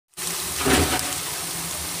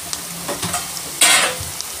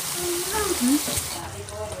Hi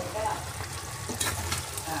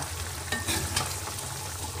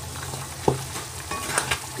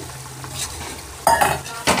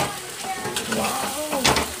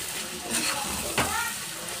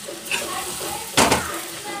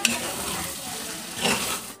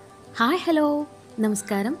hello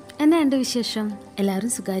നമസ്കാരം. എന്നാ വിശേഷം? എല്ലാവരും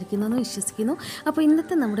സുഖമായിരിക്കുന്നു വിശ്വസിക്കുന്നു. അപ്പോൾ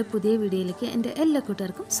ഇന്നത്തെ നമ്മുടെ പുതിയ വീഡിയോയിലേക്ക് എൻ്റെ എല്ലാ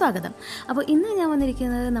കൂട്ടുകാർക്കും സ്വാഗതം. അപ്പോൾ ഇന്ന് ഞാൻ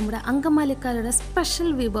വന്നിരിക്കുന്നത് നമ്മുടെ അങ്കമാലിക്കാരുടെ സ്പെഷ്യൽ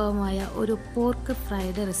വിഭവമായ ഒരു പോർക്ക്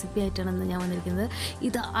ഫ്രൈഡ് റെസിപ്പി ആയിട്ടാണ് ഞാൻ വന്നിരിക്കുന്നത്.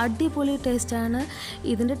 ഇത് അടിപൊളി ടേസ്റ്റാണ്.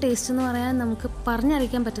 ഇതിൻ്റെ ടേസ്റ്റ് എന്ന് പറയാൻ നമുക്ക്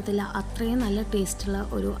പറഞ്ഞറിയിക്കാൻ പറ്റത്തില്ല, അത്രയും നല്ല ടേസ്റ്റുള്ള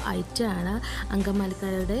ഒരു ഐറ്റമാണ്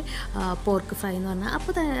അങ്കമാലിക്കാരുടെ പോർക്ക് ഫ്രൈ എന്ന് പറഞ്ഞാൽ.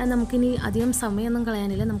 അപ്പോൾ നമുക്കിനി അധികം സമയമൊന്നും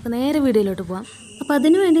കളയാനില്ല, നമുക്ക് നേരെ വീഡിയോയിലോട്ട് പോകാം. അപ്പോൾ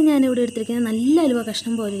അതിനുവേണ്ടി ഞാനിവിടെ എടുത്തിരിക്കുന്നത് നല്ല അലുവ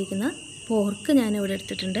കഷ്ണം പോലെ ഇരിക്കുന്ന പോർക്ക് ഞാനിവിടെ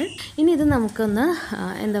എടുത്തിട്ടുണ്ട്. ഇനി ഇത് നമുക്കൊന്ന്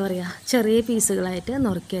എന്താ പറയുക, ചെറിയ പീസുകളായിട്ട്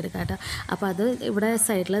നുറുക്കിയെടുക്കാം കേട്ടോ. അപ്പോൾ അത് ഇവിടെ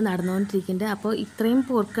സൈഡിൽ നടന്നുകൊണ്ടിരിക്കുന്നുണ്ട്. അപ്പോൾ ഇത്രയും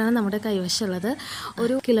പോർക്കാണ് നമ്മുടെ കൈവശമുള്ളത്.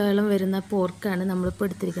 1 കിലോയോളം വരുന്ന പോർക്കാണ് നമ്മളിപ്പോൾ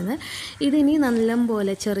എടുത്തിരിക്കുന്നത്. ഇതിനി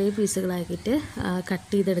നല്ലപോലെ ചെറിയ പീസുകളാക്കിയിട്ട്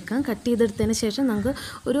കട്ട് ചെയ്തെടുക്കാം. കട്ട് ചെയ്തെടുത്തതിന് ശേഷം നമുക്ക്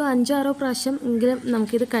ഒരു 5-6 പ്രാവശ്യം എങ്കിലും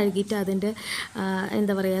നമുക്കിത് കഴുകിയിട്ട് അതിൻ്റെ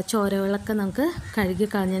എന്താ പറയുക ചോരകളൊക്കെ നമുക്ക് കഴുകി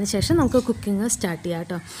കളഞ്ഞതിന് ശേഷം നമുക്ക് കുക്കിംഗ് സ്റ്റാർട്ട് ചെയ്യാം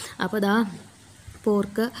കേട്ടോ. അപ്പോൾ ഇതാ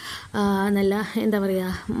പോർക്ക് നല്ല എന്താ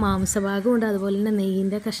പറയുക മാംസഭാഗമുണ്ട്, അതുപോലെ തന്നെ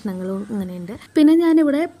നെയ്യിൻ്റെ കഷ്ണങ്ങളും ഇങ്ങനെയുണ്ട്. പിന്നെ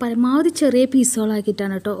ഞാനിവിടെ പരമാവധി ചെറിയ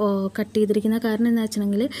പീസുകളാക്കിയിട്ടാണ് കേട്ടോ കട്ട് ചെയ്തിരിക്കുന്നത്. കാരണം എന്താ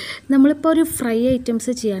വെച്ചിട്ടുണ്ടെങ്കിൽ നമ്മളിപ്പോൾ ഒരു ഫ്രൈ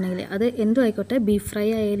ഐറ്റംസ് ചെയ്യുകയാണെങ്കിൽ അത് എന്തും ആയിക്കോട്ടെ, ബീഫ് ഫ്രൈ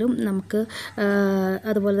ആയാലും നമുക്ക്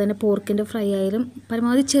അതുപോലെ തന്നെ പോർക്കിൻ്റെ ഫ്രൈ ആയാലും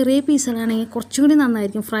പരമാവധി ചെറിയ പീസുകളാണെങ്കിൽ കുറച്ചും കൂടി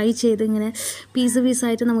നന്നായിരിക്കും. ഫ്രൈ ചെയ്ത് ഇങ്ങനെ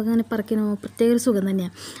പീസായിട്ട് നമുക്കിങ്ങനെ പറിക്കണോ പ്രത്യേക ഒരു സുഖം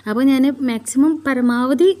തന്നെയാണ്. അപ്പോൾ ഞാൻ മാക്സിമം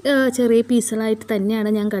പരമാവധി ചെറിയ പീസുകളായിട്ട്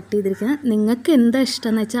തന്നെയാണ് ഞാൻ കട്ട് ചെയ്തിരിക്കുന്നത്. നിങ്ങൾക്ക് എന്താ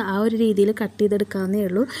ഇഷ്ടമെന്ന് വെച്ചാൽ ആ ഒരു രീതിയിൽ കട്ട് ചെയ്തെടുക്കാവുന്നേ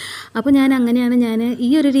ഉള്ളൂ. അപ്പോൾ ഞാൻ ഈ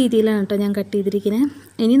ഒരു രീതിയിലാണ് കേട്ടോ ഞാൻ കട്ട് ചെയ്തിരിക്കുന്നത്.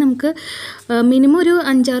 ഇനി നമുക്ക് മിനിമം ഒരു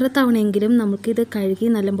 5-6 തവണയെങ്കിലും നമുക്കിത് കഴുകി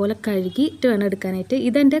നല്ലപോലെ കഴുകിയിട്ട് വേണം എടുക്കാനായിട്ട്.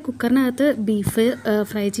 ഇതെൻ്റെ കുക്കറിനകത്ത് ബീഫ്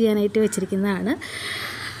ഫ്രൈ ചെയ്യാനായിട്ട് വെച്ചിരിക്കുന്നതാണ്.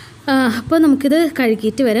 അപ്പോൾ നമുക്കിത്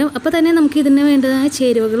കഴുകിയിട്ട് വരാം. അപ്പോൾ തന്നെ നമുക്ക് ഇതിന് വേണ്ടതായ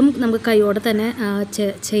ചേരുവകളും നമുക്ക് കൈയോടെ തന്നെ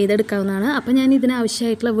ചെയ്തെടുക്കാവുന്നതാണ്. അപ്പോൾ ഞാൻ ഇതിന്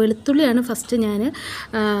ആവശ്യമായിട്ടുള്ള വെളുത്തുള്ളിയാണ് ഫസ്റ്റ് ഞാൻ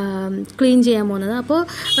ക്ലീൻ ചെയ്യാൻ പോകുന്നത്. അപ്പോൾ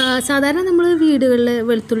സാധാരണ നമ്മൾ വീടുകളിൽ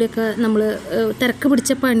വെളുത്തുള്ളിയൊക്കെ നമ്മൾ തിരക്ക്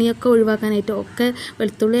പിടിച്ച പണിയൊക്കെ ഒഴിവാക്കാനായിട്ട് ഒക്കെ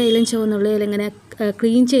വെളുത്തുള്ളി ആയാലും ചുവന്നുള്ളി ആയാലും ഇങ്ങനെ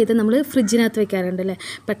ക്ലീൻ ചെയ്ത് നമ്മൾ ഫ്രിഡ്ജിനകത്ത് വെക്കാറുണ്ട് അല്ലേ.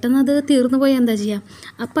 പെട്ടെന്ന് അത് തീർന്നു പോയാൽ എന്താ ചെയ്യുക?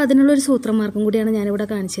 അപ്പോൾ അതിനുള്ളൊരു സൂത്രമാർഗം കൂടിയാണ് ഞാനിവിടെ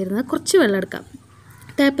കാണിച്ചു തരുന്നത്. കുറച്ച് വെള്ളം എടുക്കാം,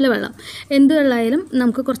 ടാപ്പിലെ വെള്ളം, എന്ത് വെള്ളമായാലും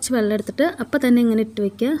നമുക്ക് കുറച്ച് വെള്ളം എടുത്തിട്ട് അപ്പം തന്നെ ഇങ്ങനെ ഇട്ട്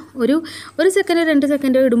വയ്ക്കുക. ഒരു സെക്കൻഡോ 2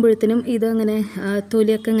 സെക്കൻഡോ ഇടുമ്പോഴത്തേനും ഇതങ്ങനെ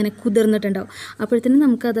തൊലിയൊക്കെ ഇങ്ങനെ കുതിർന്നിട്ടുണ്ടാവും. അപ്പോഴത്തേനും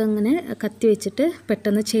നമുക്കതങ്ങനെ കത്തി വെച്ചിട്ട്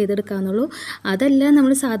പെട്ടെന്ന് ചെയ്തെടുക്കാവുന്നുള്ളൂ. അതല്ല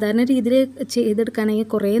നമ്മൾ സാധാരണ രീതിയിൽ ചെയ്തെടുക്കാനാണെങ്കിൽ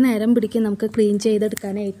കുറേ നേരം പിടിക്കും നമുക്ക് ക്ലീൻ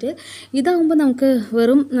ചെയ്തെടുക്കാനായിട്ട്. ഇതാകുമ്പോൾ നമുക്ക്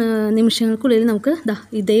വെറും നിമിഷങ്ങൾക്കുള്ളിൽ നമുക്ക്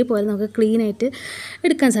ഇതേപോലെ നമുക്ക് ക്ലീനായിട്ട്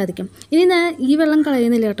എടുക്കാൻ സാധിക്കും. ഇനി ഞാൻ ഈ വെള്ളം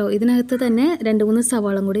കളയുന്നില്ല കേട്ടോ. ഇതിനകത്ത് തന്നെ 2-3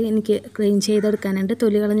 സവാളം കൂടി എനിക്ക് ക്ലീൻ ചെയ്തെടുക്കാനുണ്ട്,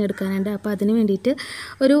 തൊലി കളഞ്ഞെടുക്കാനുണ്ട്. അപ്പോൾ അതിന് വേണ്ടിയിട്ട്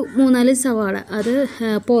ഒരു 3-4 സവാള, അത്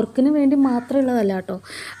പോർക്കിന് വേണ്ടി മാത്രമുള്ളതല്ല കേട്ടോ,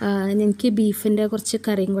 എനിക്ക് ബീഫിൻ്റെ കുറച്ച്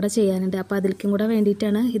കറിയും കൂടെ ചെയ്യാനുണ്ട്. അപ്പോൾ അതിലേക്കും കൂടെ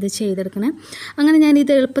വേണ്ടിയിട്ടാണ് ഇത് ചെയ്തെടുക്കണേ. അങ്ങനെ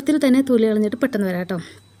ഞാനിത് എളുപ്പത്തിൽ തന്നെ തൊലി കളഞ്ഞിട്ട് പെട്ടെന്ന് വരാം കേട്ടോ.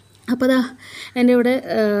 അപ്പോൾ എൻ്റെ ഇവിടെ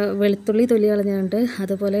വെളുത്തുള്ളി തൊലി കളഞ്ഞിട്ടുണ്ട്,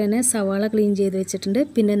 അതുപോലെ തന്നെ സവാള ക്ലീൻ ചെയ്ത് വെച്ചിട്ടുണ്ട്.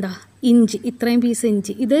 പിന്നെ ഇഞ്ചി, ഇത്രയും പീസ്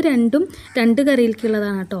ഇഞ്ചി, ഇത് 2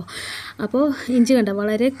 കറിയിലേക്കുള്ളതാണ് കേട്ടോ. അപ്പോൾ ഇഞ്ചി കണ്ട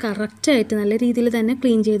വളരെ കറക്റ്റായിട്ട് നല്ല രീതിയിൽ തന്നെ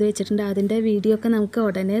ക്ലീൻ ചെയ്ത് വെച്ചിട്ടുണ്ട്. അതിൻ്റെ വീഡിയോ ഒക്കെ നമുക്ക്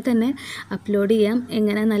ഉടനെ തന്നെ അപ്ലോഡ് ചെയ്യാം,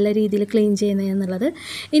 എങ്ങനെ നല്ല രീതിയിൽ ക്ലീൻ ചെയ്യുന്നതെന്നുള്ളത്.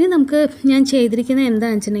 ഇനി ഞാൻ ചെയ്തിരിക്കുന്നത്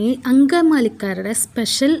എന്താണെന്ന് വെച്ചിട്ടുണ്ടെങ്കിൽ അങ്കമാലിക്കാരുടെ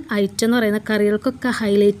സ്പെഷ്യൽ ഐറ്റം എന്ന് പറയുന്ന കറികൾക്കൊക്കെ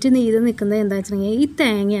ഹൈലൈറ്റ് ചെയ്ത് നിൽക്കുന്നത് എന്താണെന്ന് വെച്ചിട്ടുണ്ടെങ്കിൽ ഈ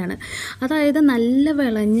തേങ്ങയാണ്. അതായത് നല്ല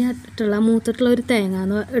വിളഞ്ഞിട്ടുള്ള മൂത്തിട്ടുള്ള ഒരു തേങ്ങ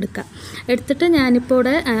എന്ന് എടുത്തിട്ട് ഞാനിപ്പോൾ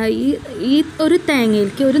ഇവിടെ ഈ ഒരു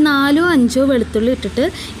തേങ്ങയിലേക്ക് ഒരു 4-5 വെളുത്തുള്ളി ഇട്ടിട്ട്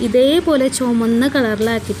ഇതേപോലെ ചുമന്ന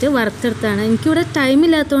കളറിലാക്കിയിട്ട് വറുത്തെടുത്താണ്. എനിക്കിവിടെ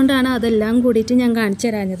ടൈമില്ലാത്തതുകൊണ്ടാണ് അതെല്ലാം കൂടിയിട്ട് ഞാൻ കാണിച്ചു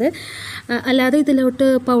തരാഞ്ഞത്. അല്ലാതെ ഇതിലോട്ട്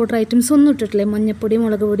പൗഡർ ഐറ്റംസ് ഒന്നും ഇട്ടിട്ടില്ല, മഞ്ഞൾപ്പൊടി,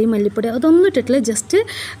 മുളക് പൊടി, മല്ലിപ്പൊടി അതൊന്നും ഇട്ടിട്ടില്ല. ജസ്റ്റ്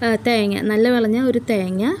തേങ്ങ, നല്ല വിളഞ്ഞ ഒരു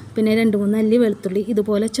തേങ്ങ, പിന്നെ 2-3 അല്ലി വെളുത്തുള്ളി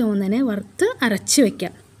ഇതുപോലെ ചുവന്നനെ വറുത്ത് അരച്ച്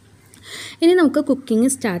വയ്ക്കാം. ഇനി നമുക്ക്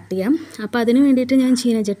കുക്കിംഗ് സ്റ്റാർട്ട് ചെയ്യാം. അപ്പോൾ അതിന് വേണ്ടിയിട്ട് ഞാൻ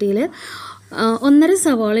ചീനച്ചട്ടിയിൽ 1.5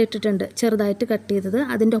 സവാള ഇട്ടിട്ടുണ്ട്, ചെറുതായിട്ട് കട്ട് ചെയ്തത്.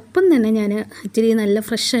 അതിൻ്റെ ഒപ്പം തന്നെ ഞാൻ ഇത്തിരി നല്ല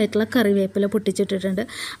ഫ്രഷ് ആയിട്ടുള്ള കറിവേപ്പില പൊട്ടിച്ചിട്ടിട്ടുണ്ട്.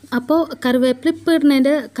 അപ്പോൾ കറിവേപ്പില ഇപ്പോൾ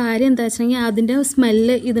ഇടുന്നതിൻ്റെ കാര്യം എന്താ വെച്ചിട്ടുണ്ടെങ്കിൽ അതിൻ്റെ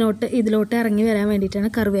സ്മെല്ല് ഇതിലോട്ട് ഇറങ്ങി വരാൻ വേണ്ടിയിട്ടാണ്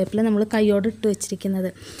കറിവേപ്പില നമ്മൾ കൈയോട് ഇട്ട് വെച്ചിരിക്കുന്നത്.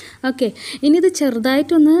 ഓക്കെ, ഇനി ഇത്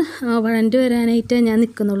ചെറുതായിട്ടൊന്ന് വഴണ്ട് വരാനായിട്ട് ഞാൻ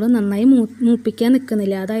നിൽക്കുന്നുള്ളൂ, നന്നായി മൂപ്പിക്കാൻ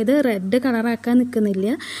നിൽക്കുന്നില്ല, അതായത് റെഡ് കളറാക്കാൻ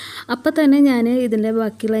നിൽക്കുന്നില്ല. അപ്പോൾ തന്നെ ഞാൻ ഇതിൻ്റെ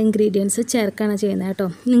ബാക്കിയുള്ള ഇൻഗ്രീഡിയൻസ് ചേർക്കുകയാണ് ചെയ്യുന്നത് കേട്ടോ.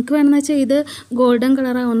 നിങ്ങൾക്ക് വേണമെന്ന് വെച്ചാൽ ഇത് ഗോൾഡൻ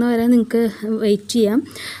കളറാവുന്ന വരെ നിങ്ങൾക്ക് വെയിറ്റ് ചെയ്യാം.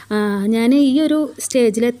 ഞാൻ ഈ ഒരു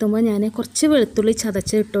സ്റ്റേജിലെത്തുമ്പോൾ ഞാൻ കുറച്ച് വെളുത്തുള്ളി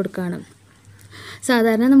ചതച്ച് ഇട്ട് കൊടുക്കുകയാണ്.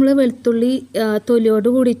 സാധാരണ നമ്മൾ വെളുത്തുള്ളി തൊലിയോട്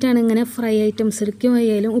കൂടിയിട്ടാണ് ഇങ്ങനെ ഫ്രൈ ഐറ്റംസിലേക്കും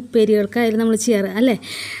ആയാലും ഉപ്പേരികൾക്കായാലും നമ്മൾ ചെയ്യാറ് അല്ലേ.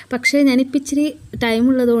 പക്ഷേ ഞാനിപ്പോൾ ഇച്ചിരി ടൈം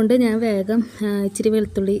ഉള്ളതുകൊണ്ട് ഞാൻ വേഗം ഇച്ചിരി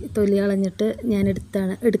വെളുത്തുള്ളി തൊലി കളഞ്ഞിട്ട് ഞാൻ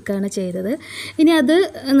എടുക്കുകയാണ് ചെയ്തത്. ഇനി അത്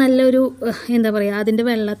നല്ലൊരു എന്താ പറയുക, അതിൻ്റെ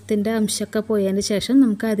വെള്ളത്തിൻ്റെ അംശമൊക്കെ പോയതിന് ശേഷം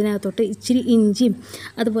നമുക്ക് അതിനകത്തോട്ട് ഇച്ചിരി ഇഞ്ചിയും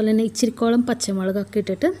അതുപോലെ തന്നെ ഇച്ചിരിക്കോളം പച്ചമുളകൊക്കെ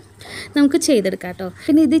ഇട്ടിട്ട് നമുക്ക് ചെയ്തെടുക്കാം കേട്ടോ.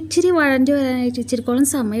 പിന്നെ ഇത് ഇച്ചിരി വഴണ്ടി വരാനായിട്ട് ഇച്ചിരിക്കോളം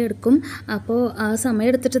സമയം എടുക്കും. അപ്പോൾ ആ സമയം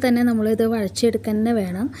എടുത്തിട്ട് തന്നെ നമ്മളിത് വഴച്ചെടുക്കാൻ തന്നെ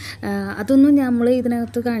വേണം. അതൊന്നും നമ്മൾ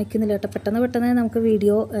ഇതിനകത്ത് കാണിക്കുന്നില്ല കേട്ടോ. പെട്ടെന്ന് നമുക്ക്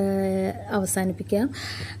വീഡിയോ അവസാനിപ്പിക്കാം.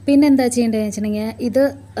 പിന്നെ എന്താ ചെയ്യേണ്ടതെന്ന് വെച്ചിട്ടുണ്ടെങ്കിൽ ഇത്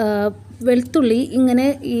വെളുത്തുള്ളി ഇങ്ങനെ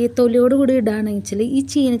ഈ തൊലിയോട് കൂടി ഇടുകയാണെന്ന് വെച്ചാൽ ഈ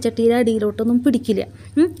ചീനച്ചട്ടിയുടെ അടിയിലോട്ടൊന്നും പിടിക്കില്ല,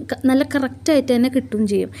 നല്ല കറക്റ്റായിട്ട് തന്നെ കിട്ടുകയും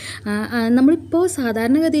ചെയ്യും. നമ്മളിപ്പോൾ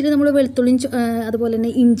സാധാരണഗതിയിൽ നമ്മൾ വെളുത്തുള്ളിയും അതുപോലെ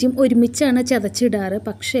തന്നെ ഇഞ്ചിയും ഒരുമിച്ചാണ് ചതച്ചിടാറ്.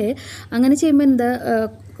 പക്ഷേ അങ്ങനെ ചെയ്യുമ്പോൾ എന്താ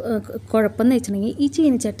കുഴപ്പമെന്ന് വെച്ചിട്ടുണ്ടെങ്കിൽ ഈ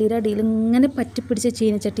ചീനച്ചട്ടിയുടെ അടിയിൽ ഇങ്ങനെ പറ്റിപ്പിടിച്ച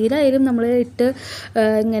ചീനച്ചട്ടിയിലായാലും നമ്മൾ ഇട്ട്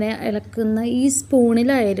ഇങ്ങനെ ഇളക്കുന്ന ഈ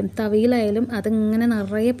സ്പൂണിലായാലും തവയിലായാലും അതിങ്ങനെ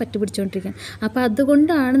നിറയെ പറ്റി പിടിച്ചുകൊണ്ടിരിക്കും. അപ്പോൾ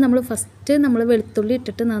അതുകൊണ്ടാണ് നമ്മൾ ഫസ്റ്റ് നമ്മൾ വെളുത്തുള്ളി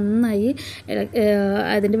ഇട്ടിട്ട് നന്നായി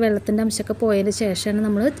അതിൻ്റെ വെള്ളത്തിൻ്റെ അംശമൊക്കെ പോയതിന് ശേഷമാണ്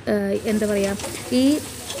നമ്മൾ എന്താ പറയുക ഈ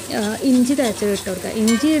ഇഞ്ചി തേച്ച് ഇട്ട് കൊടുക്കുക.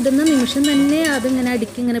 ഇഞ്ചി ഇടുന്ന നിമിഷം തന്നെ അതിങ്ങനെ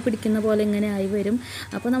അടിക്ക് ഇങ്ങനെ പിടിക്കുന്ന പോലെ ഇങ്ങനെ ആയി വരും.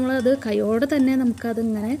 അപ്പോൾ നമ്മളത് കൈയോടെ തന്നെ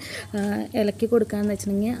നമുക്കതിങ്ങനെ ഇളക്കി കൊടുക്കുകയെന്ന്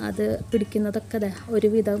വെച്ചിട്ടുണ്ടെങ്കിൽ അത് പിടിക്കുന്നതൊക്കെ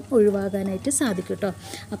ഒരുവിധം ഒഴിവാകാനായിട്ട് സാധിക്കും കേട്ടോ.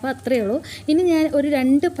 അപ്പോൾ അത്രയേ ഉള്ളൂ. ഇനി ഞാൻ ഒരു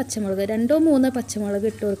 2 പച്ചമുളക് 2-3 പച്ചമുളക്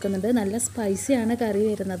ഇട്ട് കൊടുക്കുന്നുണ്ട്. നല്ല സ്പൈസിയാണ് കറി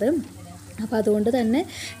വരുന്നത്. അപ്പോൾ അതുകൊണ്ട് തന്നെ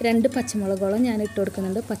 2 പച്ചമുളകോളം ഞാൻ ഇട്ട്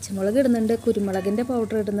കൊടുക്കുന്നുണ്ട്. പച്ചമുളക് ഇടുന്നുണ്ട്, കുരുമുളകിൻ്റെ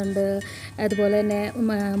പൗഡർ ഇടുന്നുണ്ട്, അതുപോലെ തന്നെ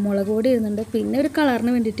മുളക് പൊടി ഇടുന്നുണ്ട്. പിന്നെ ഒരു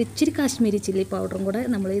കളറിന് വേണ്ടിയിട്ട് ഇച്ചിരി കാശ്മീരി ചില്ലി പൗഡറും കൂടെ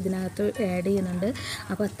നമ്മൾ ഇതിനകത്ത് ആഡ് ചെയ്യുന്നുണ്ട്.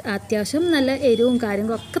 അപ്പോൾ അത്യാവശ്യം നല്ല എരിവും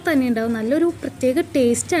കാര്യങ്ങളും ഒക്കെ തന്നെ ഉണ്ടാവും. നല്ലൊരു പ്രത്യേക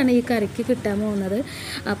ടേസ്റ്റാണ് ഈ കറിക്ക് കിട്ടാൻ പോകുന്നത്.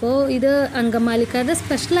 അപ്പോൾ ഇത് അങ്കമാലിക്കാരുടെ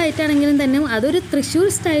സ്പെഷ്യലായിട്ടാണെങ്കിലും തന്നെ അതൊരു തൃശ്ശൂർ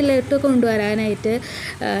സ്റ്റൈലായിട്ട് കൊണ്ടുവരാനായിട്ട്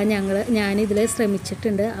ഞാനിതിൽ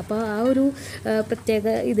ശ്രമിച്ചിട്ടുണ്ട്. അപ്പോൾ ആ ഒരു പ്രത്യേക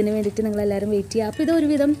ഇതിന് വേണ്ടിയിട്ട് നിങ്ങളെല്ലാവരും വെയിറ്റ് ചെയ്യുക. അപ്പോൾ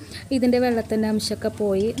ഇതൊരുവിധം ഇതിൻ്റെ വെള്ളത്തിൻ്റെ അംശമൊക്കെ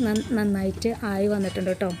പോയി നന്നായിട്ട് ആയി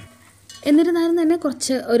വന്നിട്ടുണ്ട് കേട്ടോ. എന്നിരുന്നാലും തന്നെ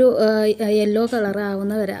കുറച്ച് ഒരു യെല്ലോ കളർ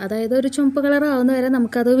ആവുന്ന വരെ, അതായത് ഒരു ചുവപ്പ് കളർ ആവുന്ന വരെ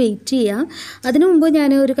നമുക്കത് വെയിറ്റ് ചെയ്യാം. അതിനു മുമ്പ്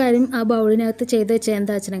ഞാൻ ഒരു കാര്യം ആ ബൗളിനകത്ത് ചെയ്ത് വെച്ചാൽ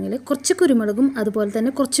എന്താ വെച്ചിട്ടുണ്ടെങ്കിൽ കുറച്ച് കുരുമുളകും അതുപോലെ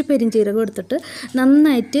തന്നെ കുറച്ച് പെരിഞ്ചീരകം എടുത്തിട്ട്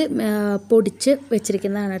നന്നായിട്ട് പൊടിച്ച്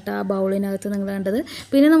വെച്ചിരിക്കുന്നതാണ് കേട്ടോ ആ ബൗളിനകത്ത് നിങ്ങൾ കണ്ടത്.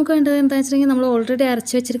 പിന്നെ നമുക്ക് വേണ്ടത് എന്താ വെച്ചിട്ടുണ്ടെങ്കിൽ നമ്മൾ ഓൾറെഡി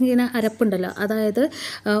അരച്ച് വെച്ചിരിക്കുന്ന അരപ്പുണ്ടല്ലോ, അതായത്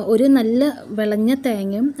ഒരു നല്ല വിളഞ്ഞ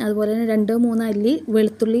തേങ്ങയും അതുപോലെ തന്നെ 2-3 അല്ലി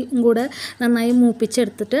വെളുത്തുള്ളിയും കൂടെ നന്നായി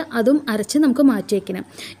മൂപ്പിച്ചെടുത്തിട്ട് അതും അരച്ച് നമുക്ക് മാറ്റി വയ്ക്കണം.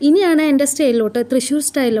 ഇനിയാണ് എൻ്റെ സ്റ്റൈലിലോട്ട് തൃശ്ശൂർ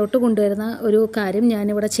സ്റ്റൈലിലോട്ട് കൊണ്ടുവരുന്ന ഒരു കാര്യം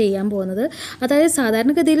ഞാനിവിടെ ചെയ്യാൻ പോകുന്നത്. അതായത്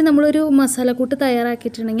സാധാരണഗതിയിൽ നമ്മളൊരു മസാലക്കൂട്ട്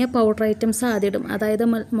തയ്യാറാക്കിയിട്ടുണ്ടെങ്കിൽ പൗഡർ ഐറ്റംസ് ആദ്യം ഇടും. അതായത്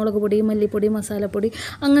മുളക് പൊടി, മല്ലിപ്പൊടി, മസാലപ്പൊടി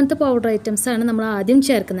അങ്ങനത്തെ പൗഡർ ഐറ്റംസാണ് നമ്മൾ ആദ്യം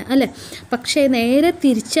ചേർക്കുന്നത് അല്ലേ. പക്ഷേ നേരെ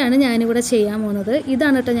തിരിച്ചാണ് ഞാനിവിടെ ചെയ്യാൻ പോകുന്നത്.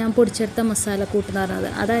 ഇതാണ് കേട്ടോ ഞാൻ പൊടിച്ചെടുത്ത മസാലക്കൂട്ട് എന്ന് പറയുന്നത്.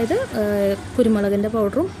 അതായത് കുരുമുളകിൻ്റെ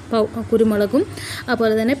പൗഡറും കുരുമുളകും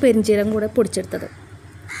അതുപോലെ തന്നെ പെരിഞ്ചീരകം കൂടെ പൊടിച്ചെടുത്തത്.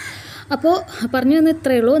 അപ്പോൾ പറഞ്ഞു വന്ന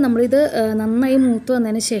ഇത്രയേ ഉള്ളൂ. നമ്മളിത് നന്നായി മൂത്ത്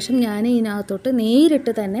വന്നതിന് ശേഷം ഞാൻ ഇതിനകത്തോട്ട്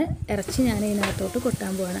നേരിട്ട് തന്നെ ഇറച്ചി ഞാൻ ഇതിനകത്തോട്ട്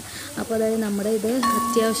കൊട്ടാൻ പോവാണ്. അപ്പോൾ അതായത് നമ്മുടെ ഇത്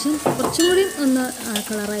അത്യാവശ്യം കുറച്ചും കൂടി ഒന്ന്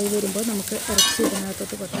കളറായി വരുമ്പോൾ നമുക്ക് ഇറച്ചി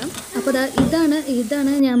ഇതിനകത്തോട്ട് കൊട്ടാം. അപ്പോൾ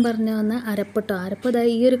ഇതാണ് ഞാൻ പറഞ്ഞു വന്ന അരപ്പ്. അരപ്പ്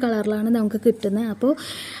ഈ ഒരു കളറിലാണ് നമുക്ക് കിട്ടുന്നത്. അപ്പോൾ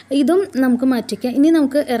ഇതും നമുക്ക് മാറ്റിക്കാം. ഇനി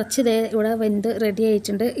നമുക്ക് ഇറച്ചി ഇവിടെ വെന്ത് റെഡി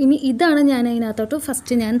ആയിട്ടുണ്ട്. ഇനി ഇതാണ് ഞാൻ ഇതിനകത്തോട്ട്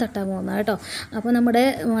ഫസ്റ്റ് ഞാൻ തട്ടാൻ പോകുന്നത് കേട്ടോ. അപ്പോൾ നമ്മുടെ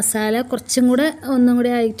മസാല കുറച്ചും കൂടെ ഒന്നും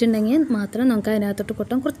കൂടി ആയിട്ടുണ്ടെങ്കിൽ മാത്രം നമുക്ക് അതിനകത്തോട്ട്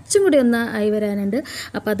കൊട്ടാം. കുറച്ചും കൂടി ഒന്ന് ആയി വരാനുണ്ട്.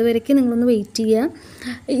 അപ്പോൾ അതുവരേക്കും നിങ്ങളൊന്ന് വെയിറ്റ്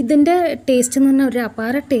ചെയ്യുക. ഇതിൻ്റെ ടേസ്റ്റ് എന്ന് പറഞ്ഞാൽ ഒരു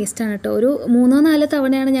അപാര ടേസ്റ്റാണ് കേട്ടോ. ഒരു 3-4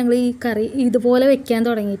 തവണയാണ് ഞങ്ങൾ ഈ കറി ഇതുപോലെ വെക്കാൻ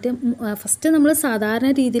തുടങ്ങിയിട്ട്. ഫസ്റ്റ് നമ്മൾ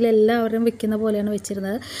സാധാരണ രീതിയിൽ എല്ലാവരും വെക്കുന്ന പോലെയാണ്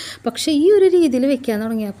വെച്ചിരുന്നത്. പക്ഷേ ഈ ഒരു രീതിയിൽ വെക്കാൻ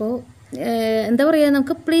തുടങ്ങിയപ്പോൾ എന്താ പറയുക,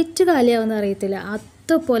 നമുക്ക് പ്ലേറ്റ് കാലിയാവുമെന്ന് അറിയത്തില്ല,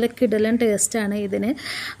 അതുപോലെ കിടലൻ ടേസ്റ്റാണ് ഇതിന്.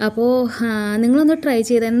 അപ്പോൾ നിങ്ങളൊന്ന് ട്രൈ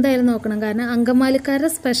ചെയ്ത് എന്തായാലും നോക്കണം. കാരണം അങ്കമാലിക്കാരുടെ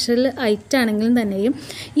സ്പെഷ്യൽ ഐറ്റം ആണെങ്കിലും തന്നെയും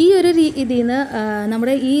ഈ ഒരു ഇതിൽ നിന്ന്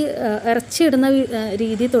നമ്മുടെ ഈ ഇറച്ചി ഇടുന്ന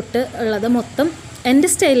രീതി തൊട്ട് ഉള്ളത് മൊത്തം എൻ്റെ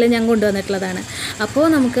സ്റ്റൈലിൽ ഞാൻ കൊണ്ടുവന്നിട്ടുള്ളതാണ്. അപ്പോൾ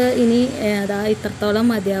നമുക്ക് ഇനി ഇത്രത്തോളം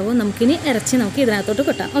മതിയാവും. നമുക്കിനി ഇറച്ചി നമുക്ക് ഇതിനകത്തോട്ട്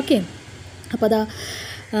കൊട്ടാം. ഓക്കെ, അപ്പോൾ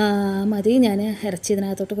മതി, ഞാൻ ഇറച്ചി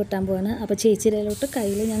ഇതിനകത്തോട്ട് കൊട്ടാൻ പോവാണ്. അപ്പോൾ ചേച്ചിയിലോട്ട്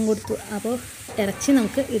കയ്യിൽ ഞാൻ കൊടുത്തു. അപ്പോൾ ഇറച്ചി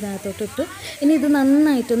നമുക്ക് ഇതിനകത്തോട്ട് ഇട്ടു. ഇനി ഇത്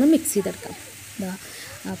നന്നായിട്ടൊന്ന് മിക്സ് ചെയ്തെടുക്കാം.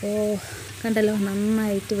 അപ്പോൾ കണ്ടല്ലോ,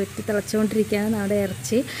 നന്നായിട്ട് വെട്ടി തിളച്ചുകൊണ്ടിരിക്കുകയാണ് നമ്മുടെ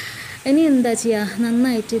ഇറച്ചി. ഇനി എന്താ ചെയ്യുക,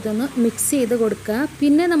 നന്നായിട്ട് ഇതൊന്ന് മിക്സ് ചെയ്ത് കൊടുക്കുക.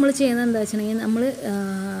 പിന്നെ നമ്മൾ ചെയ്യുന്നത് എന്താ വെച്ചിട്ടുണ്ടെങ്കിൽ, നമ്മൾ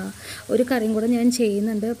ഒരു കറിയും കൂടെ ഞാൻ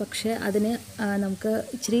ചെയ്യുന്നുണ്ട്. പക്ഷേ അതിന് നമുക്ക്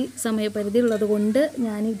ഇച്ചിരി സമയപരിധി ഉള്ളത് കൊണ്ട്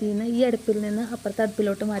ഞാൻ ഇതിൽ നിന്ന് ഈ അടുപ്പിൽ നിന്ന് അപ്പുറത്തെ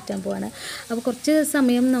അടുപ്പിലോട്ട് മാറ്റാൻ പോവാണ്. അപ്പോൾ കുറച്ച്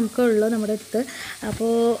സമയം നമുക്കുള്ളൂ നമ്മുടെ അടുത്ത്.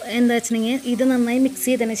 അപ്പോൾ എന്താ വെച്ചിട്ടുണ്ടെങ്കിൽ, ഇത് നന്നായി മിക്സ്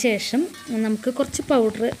ചെയ്തതിന് ശേഷം നമുക്ക് കുറച്ച്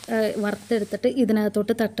പൗഡർ വറുത്തെടുത്തിട്ട്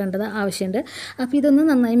ഇതിനകത്തോട്ട് തട്ടേണ്ടത് ആവശ്യമുണ്ട്. അപ്പോൾ ഇതൊന്ന്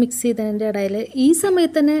നന്നായി മിക്സ് ചെയ്തതിൻ്റെ ഇടയിൽ ഈ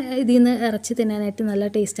സമയത്ത് തന്നെ ഇതിൽ നിന്ന് ഇറച്ചി തിന്നാനായിട്ട് നല്ല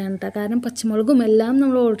ടേസ്റ്റാണ് കേട്ടോ. കാരണം പച്ചമുളകും എല്ലാം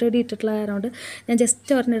നമ്മൾ ഓൾറെഡി ഇട്ടിട്ടുള്ള കാരണം ഞാൻ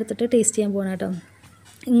ജസ്റ്റ് ഒരെണ്ണം എടുത്തിട്ട് ടേസ്റ്റ് ചെയ്യാൻ പോകണം കേട്ടോ.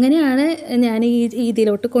 ഇങ്ങനെയാണ് ഞാൻ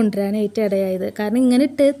ഇതിലോട്ട് കൊണ്ടുവരാനായിട്ട് ഇടയായത്. കാരണം ഇങ്ങനെ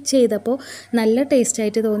ഇട്ട് ചെയ്തപ്പോൾ നല്ല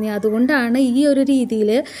ടേസ്റ്റായിട്ട് തോന്നി. അതുകൊണ്ടാണ് ഈ ഒരു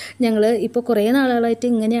രീതിയിൽ ഞങ്ങൾ ഇപ്പോൾ കുറേ നാളുകളായിട്ട്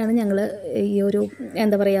ഇങ്ങനെയാണ് ഞങ്ങൾ ഈ ഒരു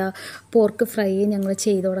എന്താ പറയുക പോർക്ക് ഫ്രൈ ഞങ്ങൾ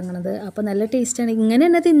ചെയ്ത് തുടങ്ങുന്നത്. അപ്പോൾ നല്ല ടേസ്റ്റാണ്. ഇങ്ങനെ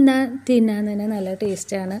തന്നെ തിന്നാൻ തന്നെ നല്ല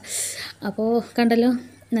ടേസ്റ്റാണ്. അപ്പോൾ കണ്ടല്ലോ,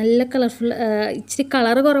 നല്ല കളർഫുൾ. ഇച്ചിരി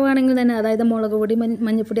കളർ കുറവാണെങ്കിൽ തന്നെ, അതായത് മുളക് പൊടി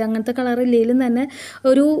മഞ്ഞൾപ്പൊടി അങ്ങനത്തെ കളർ ഇല്ലെങ്കിലും തന്നെ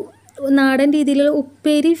ഒരു നാടൻ രീതിയിലുള്ള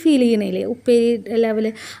ഉപ്പേരി ഫീൽ ചെയ്യണില്ലേ, ഉപ്പേരി ലെവൽ,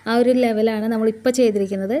 ആ ഒരു ലെവലാണ് നമ്മളിപ്പോൾ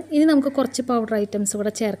ചെയ്തിരിക്കുന്നത്. ഇനി നമുക്ക് കുറച്ച് പൗഡർ ഐറ്റംസ്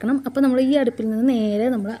കൂടെ ചേർക്കണം. അപ്പോൾ നമ്മൾ ഈ അടുപ്പിൽ നിന്ന് നേരെ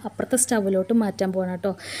നമ്മൾ അപ്പുറത്തെ സ്റ്റൗവിലോട്ട് മാറ്റാൻ പോകണം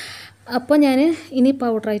കേട്ടോ. അപ്പോൾ ഞാൻ ഇനി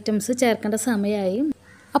പൗഡർ ഐറ്റംസ് ചേർക്കേണ്ട സമയമായി.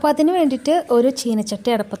 അപ്പോൾ അതിന് വേണ്ടിയിട്ട് ഒരു ചീനച്ചട്ടി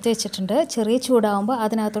അടുപ്പത്ത് വെച്ചിട്ടുണ്ട്. ചെറിയ ചൂടാകുമ്പോൾ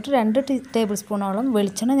അതിനകത്തോട്ട് 2 ടേബിൾ സ്പൂണോളം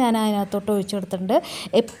വെളിച്ചെണ്ണ ഞാൻ അതിനകത്തോട്ട് ഒഴിച്ചു കൊടുത്തിട്ടുണ്ട്.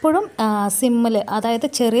 എപ്പോഴും സിമ്മിൽ, അതായത്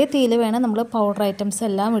ചെറിയ തീയിൽ വേണം നമ്മൾ പൗഡർ ഐറ്റംസ്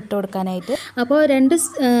എല്ലാം ഇട്ട് കൊടുക്കാനായിട്ട്. അപ്പോൾ 2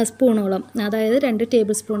 സ്പൂണോളം, അതായത് 2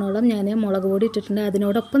 ടേബിൾ സ്പൂണോളം ഞാൻ മുളക് പൊടി ഇട്ടിട്ടുണ്ട്.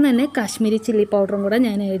 അതിനോടൊപ്പം തന്നെ കാശ്മീരി ചില്ലി പൗഡറും കൂടെ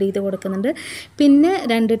ഞാൻ ആഡ് ചെയ്ത് കൊടുക്കുന്നുണ്ട്. പിന്നെ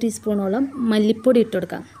 2 ടീസ്പൂണോളം മല്ലിപ്പൊടി ഇട്ട്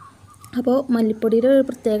കൊടുക്കാം. അപ്പോൾ മല്ലിപ്പൊടിയുടെ ഒരു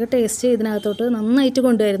പ്രത്യേക ടേസ്റ്റ് ഇതിനകത്തോട്ട് നന്നായിട്ട്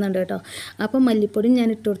കൊണ്ടുവരുന്നുണ്ട് കേട്ടോ. അപ്പോൾ മല്ലിപ്പൊടി ഞാൻ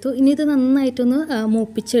ഇട്ട് കൊടുത്തു. ഇനി ഇത് നന്നായിട്ടൊന്ന്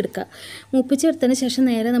മൂപ്പിച്ചെടുത്തതിന് ശേഷം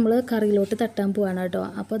നേരെ നമ്മൾ കറിയിലോട്ട് തട്ടാൻ പോവാണ് കേട്ടോ.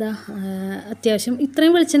 അപ്പോൾ അതാ അത്യാവശ്യം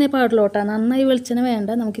ഇത്രയും വെളിച്ചെണ്ണ പാടിലോട്ടാണ്, നന്നായി വെളിച്ചെണ്ണ വേണ്ട,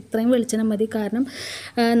 നമുക്ക് ഇത്രയും വെളിച്ചെണ്ണ മതി. കാരണം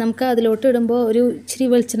നമുക്ക് അതിലോട്ട് ഇടുമ്പോൾ ഒരു ഇച്ചിരി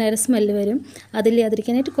വെളിച്ചെണ്ണയുടെ സ്മെല്ല് വരും.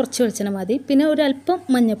 അതില്ലാതിരിക്കാനായിട്ട് കുറച്ച് വെളിച്ചെണ്ണ മതി. പിന്നെ ഒരല്പം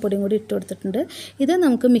മഞ്ഞൾപ്പൊടിയും കൂടി ഇട്ട് കൊടുത്തിട്ടുണ്ട്. ഇത്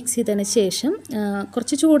നമുക്ക് മിക്സ് ചെയ്തതിന് ശേഷം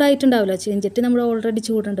കുറച്ച് ചൂടായിട്ടുണ്ടാവില്ല ചീഞ്ചട്ടി, നമ്മൾ ഓൾറെഡി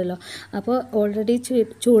ചൂടുണ്ടല്ലോ. അപ്പോൾ ഓൾറെഡി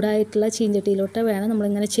ചൂടായിട്ടുള്ള ചീഞ്ചട്ടിയിലോട്ട് വേണം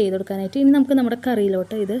നമ്മളിങ്ങനെ ചെയ്ത് കൊടുക്കാനായിട്ട്. ഇനി നമുക്ക് നമ്മുടെ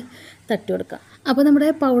കറിയിലോട്ട് ഇത് തട്ടി കൊടുക്കാം. അപ്പോൾ നമ്മുടെ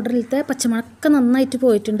പൗഡറിലത്തെ പച്ചമുളകൊക്കെ നന്നായിട്ട്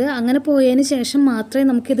പോയിട്ടുണ്ട്. അങ്ങനെ പോയതിന് ശേഷം മാത്രമേ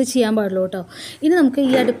നമുക്കിത് ചെയ്യാൻ പാടുള്ളൂ കേട്ടോ. ഇനി നമുക്ക്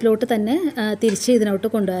ഈ അടുപ്പിലോട്ട് തന്നെ തിരിച്ച് ഇതിനോട്ട്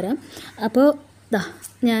കൊണ്ടുവരാം. അപ്പോൾ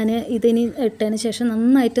ഞാൻ ഇതിനി ഇട്ടതിന് ശേഷം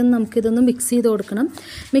നന്നായിട്ട് നമുക്കിതൊന്ന് മിക്സ് ചെയ്ത് കൊടുക്കണം.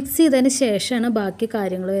 മിക്സ് ചെയ്തതിന് ശേഷമാണ് ബാക്കി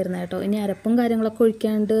കാര്യങ്ങൾ വരുന്നത് കേട്ടോ. ഇനി അരപ്പും കാര്യങ്ങളൊക്കെ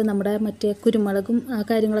ഒഴിക്കാനുണ്ട്. നമ്മുടെ മറ്റേ കുരുമുളകും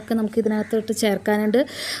കാര്യങ്ങളൊക്കെ നമുക്ക് ഇതിനകത്തോട്ട് ചേർക്കാനുണ്ട്.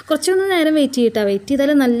 കുറച്ചൊന്ന് നേരം വെയിറ്റ്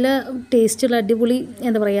ചെയ്താൽ നല്ല ടേസ്റ്റുള്ള അടിപൊളി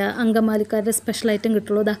എന്താ പറയുക അങ്കമാലിക്കാരുടെ സ്പെഷ്യൽ ഐറ്റം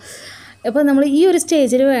കിട്ടുള്ളൂ. അപ്പോൾ നമ്മൾ ഈ ഒരു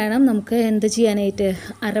സ്റ്റേജിൽ വേണം നമുക്ക് എന്ത് ചെയ്യാനായിട്ട്,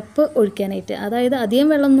 അരപ്പ് ഒഴിക്കാനായിട്ട്. അതായത് അധികം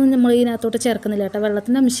വെള്ളമൊന്നും നമ്മൾ ഇതിനകത്തോട്ട് ചേർക്കുന്നില്ല കേട്ടോ,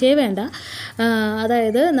 വെള്ളത്തിൻ്റെ അംശമേ വേണ്ട.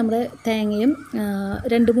 അതായത് നമ്മുടെ തേങ്ങയും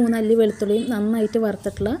 2-3 അല്ലി വെളുത്തുള്ളിയും നന്നായിട്ട്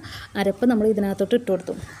വറുത്തിട്ടുള്ള അരപ്പ് നമ്മൾ ഇതിനകത്തോട്ട് ഇട്ട്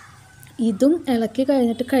കൊടുത്തു. ഇതും ഇളക്കി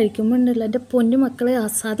കഴിഞ്ഞിട്ട് കഴിക്കുമ്പോൾ ഉണ്ടല്ലോ എൻ്റെ പൊന്നു മക്കളെ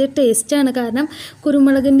അസാധ്യ ടേസ്റ്റാണ്. കാരണം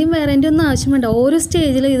കുരുമുളകിൻ്റെയും വേറെൻ്റെ ഒന്നും ആവശ്യം വേണ്ട. ഓരോ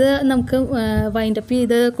സ്റ്റേജിൽ ഇത് നമുക്ക് വൈൻഡപ്പ്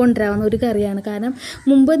ചെയ്ത് കൊണ്ടുവരാവുന്ന ഒരു കറിയാണ്. കാരണം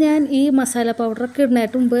മുമ്പ് ഞാൻ ഈ മസാല പൗഡറൊക്കെ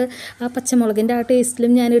ഇടുന്നതായിട്ട് മുമ്പ് ആ പച്ചമുളകിൻ്റെ ആ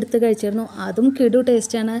ടേസ്റ്റിലും ഞാൻ എടുത്ത് കഴിച്ചിരുന്നു. അതും കിടു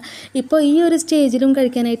ടേസ്റ്റാണ്. ഇപ്പോൾ ഈ ഒരു സ്റ്റേജിലും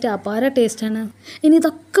കഴിക്കാനായിട്ട് അപാര ടേസ്റ്റാണ്. ഇനി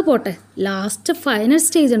ഇതൊക്കെ പോട്ടെ, ലാസ്റ്റ് ഫൈനൽ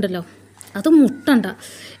സ്റ്റേജ് ഉണ്ടല്ലോ, അത് മുട്ടണ്ട.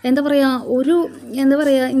 എന്താ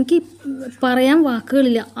പറയുക, എനിക്ക് പറയാൻ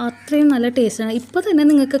വാക്കുകളില്ല, അത്രയും നല്ല ടേസ്റ്റാണ്. ഇപ്പോൾ തന്നെ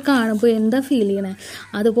നിങ്ങൾക്ക് കാണുമ്പോൾ എന്താ ഫീൽ ചെയ്യണേ,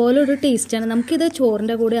 അതുപോലൊരു ടേസ്റ്റാണ്. നമുക്കിത്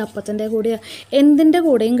ചോറിൻ്റെ കൂടെ അപ്പത്തിൻ്റെ കൂടെ എന്തിൻ്റെ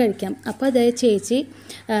കൂടെയും കഴിക്കാം. അപ്പോൾ അതേ ചേച്ചി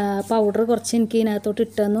പൗഡർ കുറച്ച് എനിക്ക് ഇതിനകത്തോട്ട്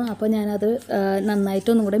ഇട്ട് തന്നു. അപ്പോൾ ഞാനത്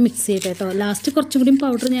നന്നായിട്ടൊന്നും കൂടെ മിക്സ് ചെയ്ത് കേട്ടോ. ലാസ്റ്റ് കുറച്ചും കൂടി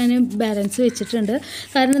പൗഡർ ഞാൻ ബാലൻസ് വെച്ചിട്ടുണ്ട്.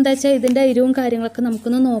 കാരണം എന്താ വെച്ചാൽ ഇതിൻ്റെ എരിവും കാര്യങ്ങളൊക്കെ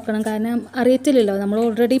നമുക്കൊന്ന് നോക്കണം. കാരണം അറിയത്തില്ലല്ലോ, നമ്മൾ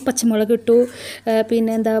ഓൾറെഡി പച്ചമുളക് ഇട്ടു,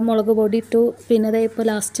 പിന്നെ മുളക് പൊടി ഇട്ടു, പിന്നെ അതേ ഇപ്പോൾ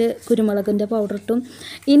ലാസ്റ്റ് കുരുമുളകിൻ്റെ പൗഡർ ഇട്ടു.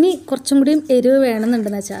 ഇനി കുറച്ചും കൂടി എരിവ്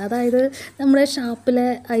വേണമെന്നുണ്ടെന്ന് വെച്ചാൽ, അതായത് നമ്മുടെ ഷാപ്പിലെ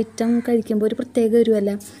ഐറ്റം കഴിക്കുമ്പോൾ ഒരു പ്രത്യേക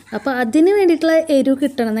എരിവല്ല. അപ്പോൾ അതിന് വേണ്ടിയിട്ടുള്ള എരിവ്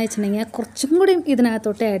കിട്ടണമെന്ന് വെച്ചിട്ടുണ്ടെങ്കിൽ കുറച്ചും കൂടി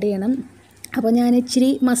ഇതിനകത്തോട്ട് ആഡ് ചെയ്യണം. അപ്പോൾ ഞാൻ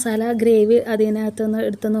ഇച്ചിരി മസാല ഗ്രേവി അതിനകത്തുനിന്ന്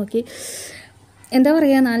എടുത്ത് നോക്കി. എന്താ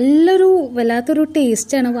പറയുക, നല്ലൊരു വല്ലാത്തൊരു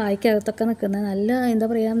ടേസ്റ്റാണ് വായിക്കകത്തൊക്കെ നിൽക്കുന്നത്. നല്ല എന്താ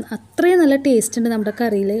പറയുക, അത്രയും നല്ല ടേസ്റ്റ് ഉണ്ട് നമ്മുടെ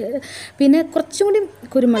കറിയിൽ. പിന്നെ കുറച്ചും കൂടി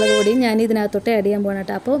കുരുമുളക് പൊടി ഞാൻ ഇതിനകത്തോട്ട് ആഡ് ചെയ്യാൻ പോകണം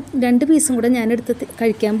കേട്ടോ. അപ്പോൾ 2 പീസും കൂടെ ഞാൻ എടുത്ത്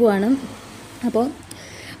കഴിക്കാൻ പോവാണ്. അപ്പോൾ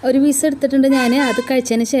ഒരു പീസ് എടുത്തിട്ടുണ്ട് ഞാൻ. അത്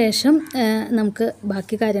കഴിച്ചതിന് ശേഷം നമുക്ക്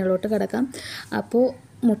ബാക്കി കാര്യങ്ങളോട്ട് കിടക്കാം. അപ്പോൾ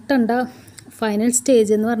മുട്ടണ്ട ഫൈനൽ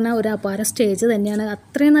സ്റ്റേജ് എന്ന് പറഞ്ഞാൽ ഒരു അപാര സ്റ്റേജ് തന്നെയാണ്.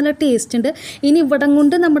 അത്രയും നല്ല ടേസ്റ്റ് ഉണ്ട്. ഇനി ഇവിടം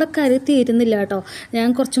കൊണ്ട് നമ്മുടെ കറി തീരുന്നില്ല കേട്ടോ. ഞാൻ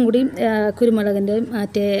കുറച്ചും കൂടി കുരുമുളകിൻ്റെ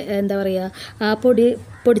മറ്റേ എന്താ പറയുക ആ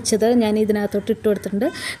പൊടിച്ചത് ഞാൻ ഇതിനകത്തോട്ട് ഇട്ട് കൊടുത്തിട്ടുണ്ട്.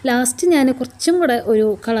 ലാസ്റ്റ് ഞാൻ കുറച്ചും കൂടെ ഒരു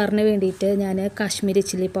കളറിന് വേണ്ടിയിട്ട് ഞാൻ കാശ്മീരി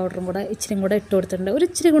ചില്ലി പൗഡറും കൂടെ ഇച്ചിരി കൂടെ ഇട്ട് കൊടുത്തിട്ടുണ്ട്. ഒരു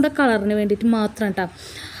ഇച്ചിരി കൂടെ കളറിന് വേണ്ടിയിട്ട് മാത്രം കേട്ടോ.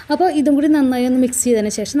 അപ്പോൾ ഇതും കൂടി നന്നായി ഒന്ന് മിക്സ്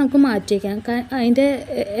ചെയ്തതിന് ശേഷം നമുക്ക് മാറ്റി വയ്ക്കാം. അതിൻ്റെ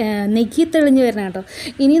നെയ്യ് തെളിഞ്ഞ് വരണം കേട്ടോ.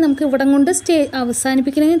 ഇനി നമുക്ക് ഇവിടം കൊണ്ട്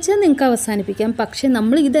അവസാനിപ്പിക്കണമെന്ന് വെച്ചാൽ നിങ്ങൾക്ക് അവസാനിപ്പിക്കാം. പക്ഷേ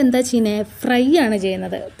നമ്മൾ ഇതെന്താ ചെയ്യുന്നത്, ഫ്രൈ ആണ്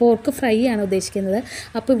ചെയ്യുന്നത്, പോർക്ക് ഫ്രൈ ആണ് ഉദ്ദേശിക്കുന്നത്.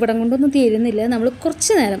 അപ്പോൾ ഇവിടം കൊണ്ടൊന്നും തീരുന്നില്ല. നമ്മൾ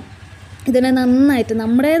കുറച്ച് നേരം ഇതിനെ നന്നായിട്ട്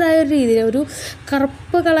നമ്മുടേതായ ഒരു രീതിയിൽ ഒരു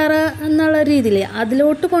കറുപ്പ് കളറ് എന്നുള്ള രീതിയിൽ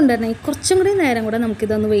അതിലോട്ട് കൊണ്ടുവരണമെങ്കിൽ കുറച്ചും കൂടി നേരം കൂടെ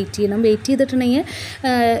നമുക്കിതൊന്ന് വെയിറ്റ് ചെയ്യണം. വെയിറ്റ് ചെയ്തിട്ടുണ്ടെങ്കിൽ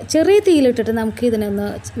ചെറിയ തീയിലിട്ടിട്ട് നമുക്ക് ഇതിനൊന്ന്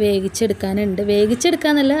വേവിച്ചെടുക്കാനുണ്ട്.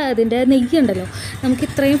 വേവിച്ചെടുക്കാന്നല്ല, അതിൻ്റെ നെയ്യ് ഉണ്ടല്ലോ, നമുക്ക്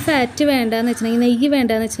ഇത്രയും ഫാറ്റ് വേണ്ടാന്ന് വെച്ചിട്ടുണ്ടെങ്കിൽ, നെയ്യ്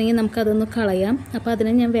വേണ്ടാന്ന് വെച്ചിട്ടുണ്ടെങ്കിൽ നമുക്കതൊന്ന് കളയാം. അപ്പോൾ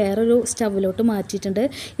അതിനെ ഞാൻ വേറൊരു സ്റ്റൗവിലോട്ട് മാറ്റിയിട്ടുണ്ട്.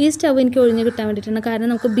 ഈ സ്റ്റൗ എനിക്ക് ഒഴിഞ്ഞ് കിട്ടാൻ വേണ്ടിയിട്ടാണ്, കാരണം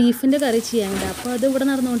നമുക്ക് ബീഫിൻ്റെ കറി ചെയ്യാനുണ്ട്. അപ്പോൾ അത് ഇവിടെ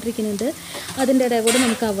നടന്നുകൊണ്ടിരിക്കുന്നുണ്ട്. അതിൻ്റെ ഇടയിൽ കൂടെ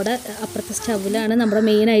നമുക്ക് അവിടെ അപ്പുറത്തെ സ്റ്റൗവിലാണ് നമ്മുടെ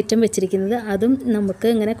മെയിൻ ഐറ്റം വെച്ചിരിക്കുന്നത്. അതും നമുക്ക്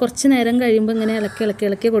ഇങ്ങനെ കുറച്ച് നേരം കഴിയുമ്പോൾ ഇങ്ങനെ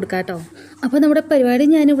ഇളക്കി കൊടുക്കാം കേട്ടോ. അപ്പോൾ നമ്മുടെ പരിപാടി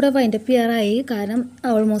ഞാനിവിടെ വൈൻഡപ്പ് ചെയ്യാറായി, കാരണം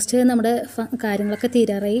ഓൾമോസ്റ്റ് നമ്മുടെ കാര്യങ്ങളൊക്കെ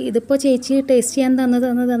തീരാറായി. ഇതിപ്പോൾ ചേച്ചി ടേസ്റ്റ് ചെയ്യാൻ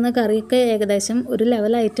തന്ന കറിയൊക്കെ ഏകദേശം ഒരു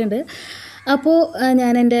ലെവലായിട്ടുണ്ട്. അപ്പോൾ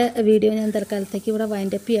ഞാൻ എൻ്റെ വീഡിയോ തൽക്കാലത്തേക്ക് ഇവിടെ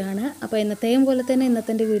വൈൻഡപ്പ് ചെയ്യുകയാണ്. അപ്പോൾ എന്നത്തെയും പോലെ തന്നെ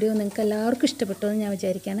ഇന്നത്തെ വീഡിയോ നിങ്ങൾക്ക് എല്ലാവർക്കും ഇഷ്ടപ്പെട്ടു എന്ന് ഞാൻ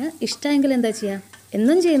വിചാരിക്കുകയാണ്. ഇഷ്ടമെങ്കിൽ എന്താ ചെയ്യുക,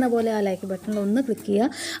 എന്നും ചെയ്യുന്ന പോലെ ആ ലൈക്ക് ബട്ടണിൽ ഒന്ന് ക്ലിക്ക് ചെയ്യുക.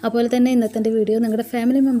 അതുപോലെ തന്നെ ഇന്നത്തെ വീഡിയോ നിങ്ങളുടെ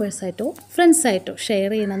ഫാമിലി മെമ്പേഴ്സായിട്ടോ ഫ്രണ്ട്സായിട്ടോ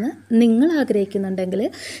ഷെയർ ചെയ്യണമെന്ന് നിങ്ങൾ ആഗ്രഹിക്കുന്നുണ്ടെങ്കിൽ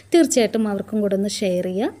തീർച്ചയായിട്ടും അവർക്കും കൂടെ ഒന്ന് ഷെയർ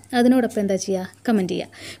ചെയ്യുക. അതിനോടൊപ്പം എന്താ ചെയ്യുക, കമൻറ്റ്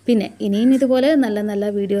ചെയ്യുക. പിന്നെ ഇനിയും ഇതുപോലെ നല്ല നല്ല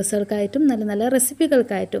വീഡിയോസുകൾക്കായിട്ടും നല്ല നല്ല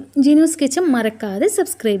റെസിപ്പികൾക്കായിട്ടും ജിനൂസ് കിച്ചൻ മറക്കാതെ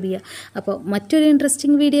സബ്സ്ക്രൈബ് ചെയ്യുക. അപ്പോൾ മറ്റൊരു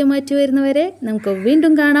ഇൻട്രസ്റ്റിംഗ് വീഡിയോ മാറ്റി വരുന്നവരെ നമുക്ക്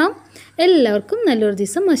വീണ്ടും കാണാം. എല്ലാവർക്കും നല്ലൊരു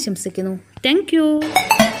ദിവസം ആശംസിക്കുന്നു. Thank you.